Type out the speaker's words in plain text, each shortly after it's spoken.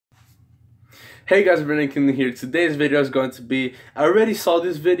Hey guys, BrandonKingdom here. Today's video is going to be, I already saw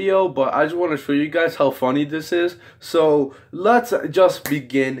this video, but I just want to show you guys how funny this is. So let's just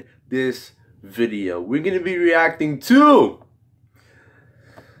begin this video. We're going to be reacting to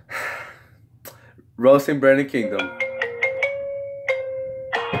roasting BrandonKingdom.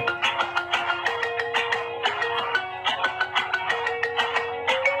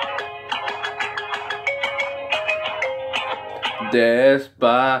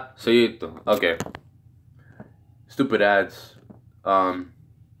 Despacito. Okay. Stupid ads. Alright.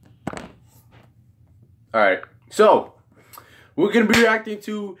 So, we're gonna be reacting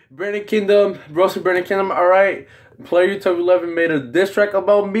to BrandonKingdom, roasting BrandonKingdom. Alright. Player1211 made a diss track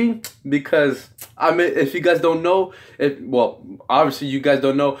about me because if you guys don't know, well, obviously you guys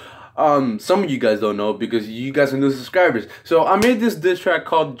don't know. Some of you guys don't know because you guys are new subscribers. So I made this diss track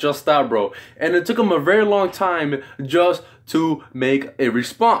called Just Stop Bro, and it took him a very long time just to make a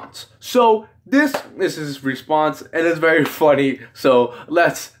response. So this is his response, and it's very funny. So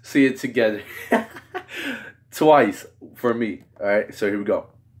let's see it together. Twice for me. Alright, so here we go.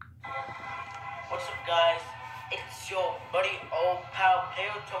 What's up, guys? It's your buddy old pal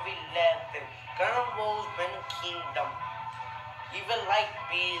player1211. Gonna roll BrandonKingdom. Even like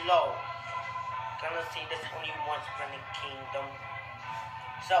below. Gonna say this only once, BrandonKingdom.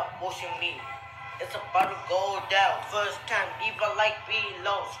 So, watching me. It's about to go down. First time, leave a like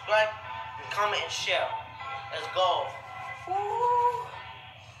below. Subscribe and comment and share. Let's go. Woo!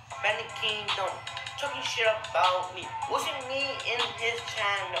 BrandonKingdom. Talking shit about me. Watching me in his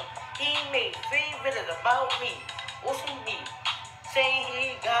channel. He made 3 videos about me. Watching me. Saying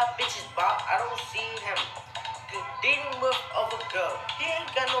he got bitches, but I don't see him dating with other girls. He ain't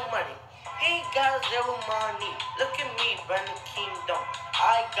got no money. He got 0 money. Look at me, BrandonKingdom.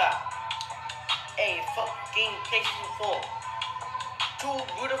 I got a fucking PlayStation 4, 2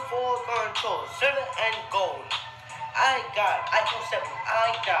 beautiful controls, silver and gold. I got iPhone 7.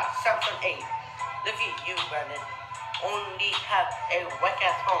 I got Samsung 8. Look at you, Brandon. Only have a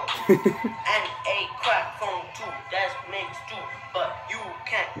whack-ass phone and a crack phone too. That's makes 2, but you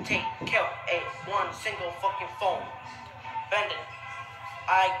can't take care of one single fucking phone. Brandon,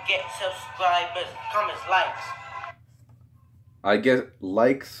 I get subscribers, comments, likes. I get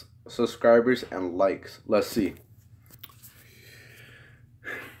likes, subscribers, and likes. Let's see.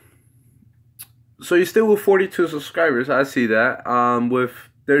 So you're still with 42 subscribers. I see that. With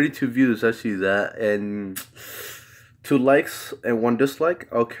 32 views, I see that, and 2 likes and 1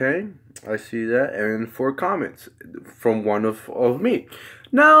 dislike. Okay, I see that, and 4 comments from one of me.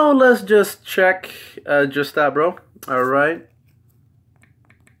 Now let's just check Just That Bro. All right.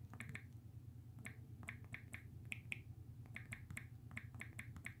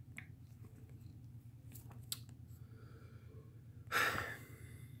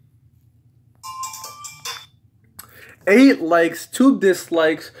 Eight likes, 2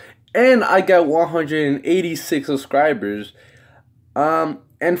 dislikes, and I got 186 subscribers,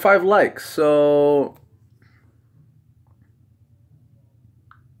 and 5 likes. So,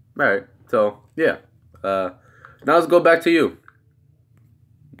 alright, so, yeah. Now let's go back to you.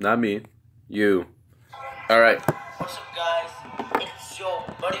 Not me, you. Alright. What's up, guys? It's your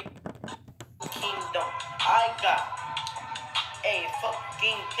buddy Kingdom. I got a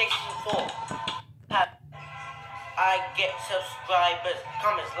fucking PlayStation 4. I get subscribers,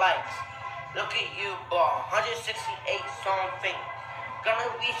 comments, likes. Look at you, boy. 168 something. Gonna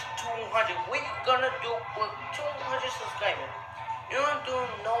reach 200. What you gonna do with 200 subscribers? You don't do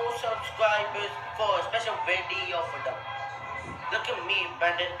no subscribers for a special video for them. Look at me,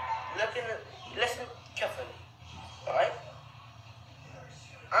 Brandon. Listen carefully. Alright?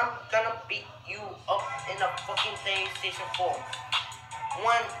 I'm gonna beat you up in a fucking PlayStation 4.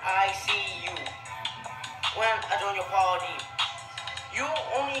 When I see you. When I join your party, you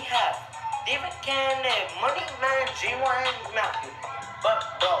only have David Cannon, Money Man, J1, and Matthew. But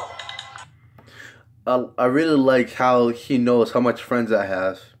bro, I really like how he knows how much friends I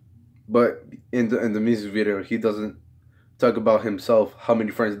have, but in the music video he doesn't talk about himself, how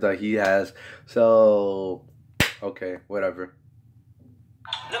many friends that he has. So okay, whatever.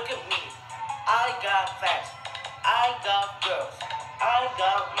 Look at me. I got facts. I got girls. I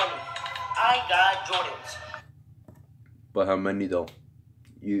got money. I got Jordans. But how many though?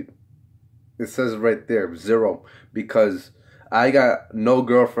 It says right there 0, because I got no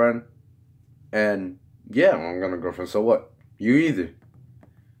girlfriend, and yeah, I'm gonna girlfriend. So what? You either.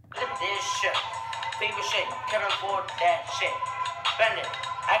 Look at this shit. Favorite shit. Can't afford that shit. Brandon,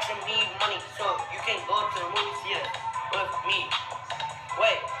 actually need money so you can go to the movie theater with me.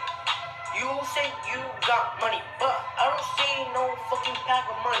 Wait. You say you got money, but I don't see no fucking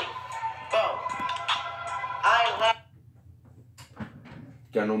pack of money. Bro, I like.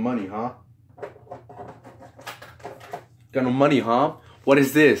 Got no money, huh? Got no money, huh? What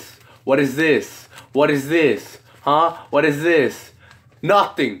is this? What is this? What is this? Huh? What is this?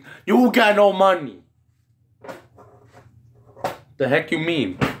 Nothing. You got no money. The heck you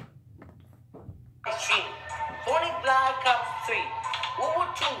mean? Stream. 40 Black Ops 3. World War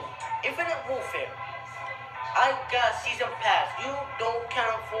 2. Infinite Warfare. I got season pass. You don't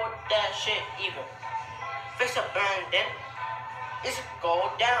can't afford that shit either. Fix a Brandon. It's go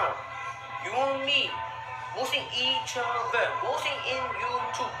down. You and me. Roasting each other. Roasting in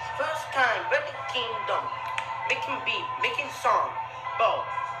YouTube. First time. BrandonKingdom. Making beat. Making song. Bro.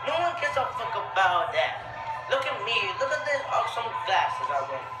 No one gives a fuck about that. Look at me. Look at this awesome glasses I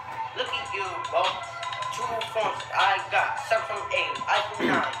wear. Look at you, bro. 2 phones I got. Samsung 8. iPhone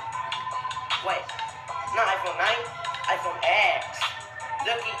 9. Wait. Not iPhone 9. iPhone X.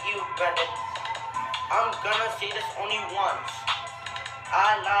 Look at you, brother. I'm gonna say this only once.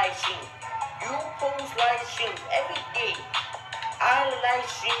 I live stream. You post live streams every day. I live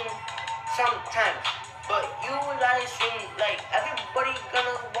stream sometimes. But you live stream like everybody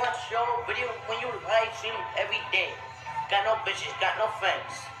gonna watch your video when you live stream every day. Got no bitches, got no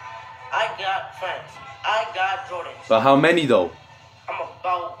friends. I got friends. I got Jordans. But how many though? I'm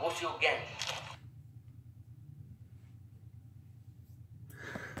about to watch you again.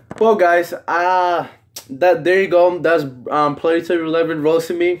 Well, guys, there you go. That's player1211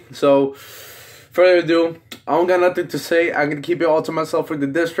 roasting me. So, further ado, I don't got nothing to say. I'm gonna keep it all to myself for the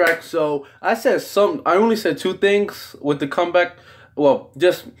diss track. So I only said 2 things with the comeback. Well,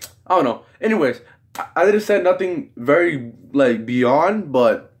 just I don't know. Anyways, I didn't say nothing very like beyond,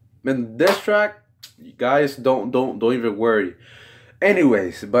 but in this track, you guys don't even worry.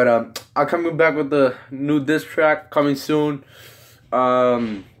 Anyways, but I'm coming back with the new diss track coming soon.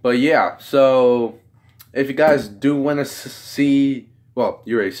 But yeah, so if you guys do want to see, well,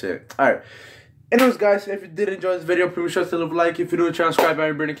 you already said it. Alright. Anyways, guys, if you did enjoy this video, please be sure to leave a like. If you're new to the channel, subscribe.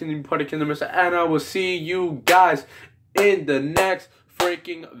 I'm BrandonKingdom, part of Kingdom, and I will see you guys in the next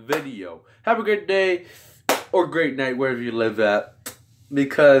freaking video. Have a great day or great night wherever you live at,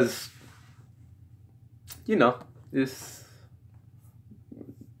 because you know it's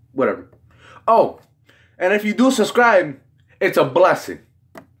whatever. Oh, and if you do subscribe, it's a blessing.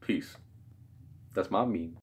 Peace. That's my meme.